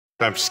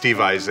I'm Steve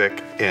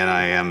Isaac, and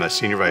I am a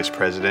Senior Vice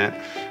President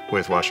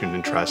with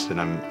Washington Trust, and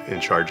I'm in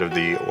charge of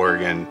the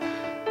Oregon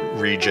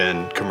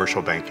Region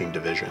Commercial Banking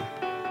Division.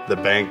 The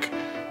bank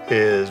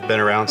has been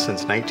around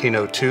since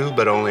 1902,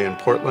 but only in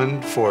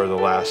Portland for the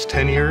last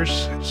 10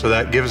 years. So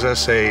that gives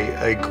us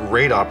a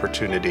great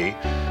opportunity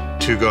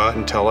to go out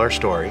and tell our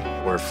story.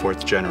 We're a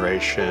fourth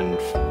generation,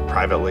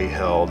 privately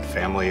held,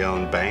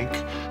 family-owned bank,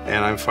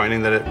 and I'm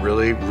finding that it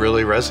really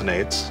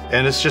resonates.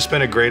 And it's just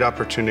been a great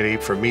opportunity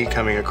for me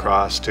coming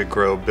across to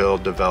grow,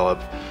 build, develop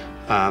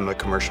a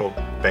commercial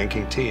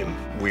banking team.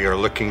 We are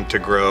looking to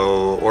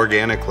grow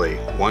organically,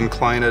 one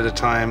client at a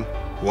time,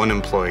 one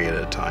employee at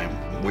a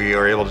time. We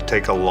are able to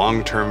take a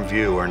long-term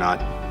view. We're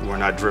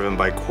not driven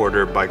by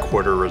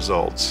quarter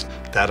results.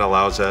 That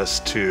allows us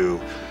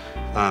to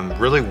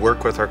really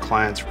work with our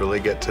clients, really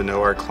get to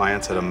know our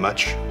clients at a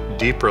much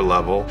deeper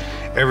level.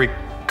 Every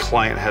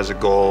client has a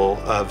goal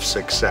of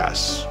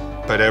success,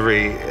 but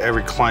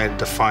every client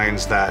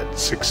defines that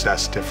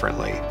success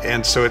differently.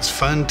 And so it's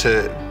fun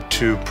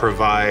to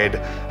provide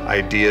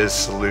ideas,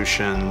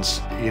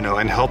 solutions,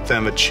 and help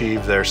them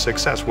achieve their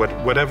success,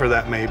 whatever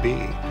that may be.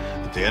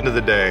 At the end of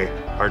the day,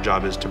 our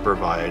job is to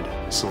provide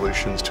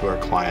solutions to our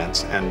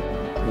clients, and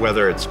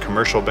whether it's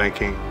commercial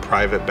banking,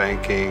 private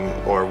banking,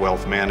 or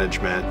wealth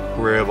management,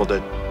 we're able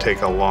to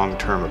take a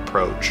long-term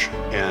approach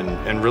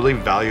and really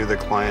value the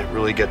client,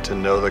 really get to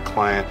know the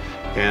client,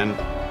 and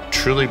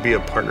truly be a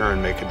partner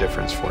and make a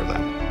difference for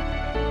them.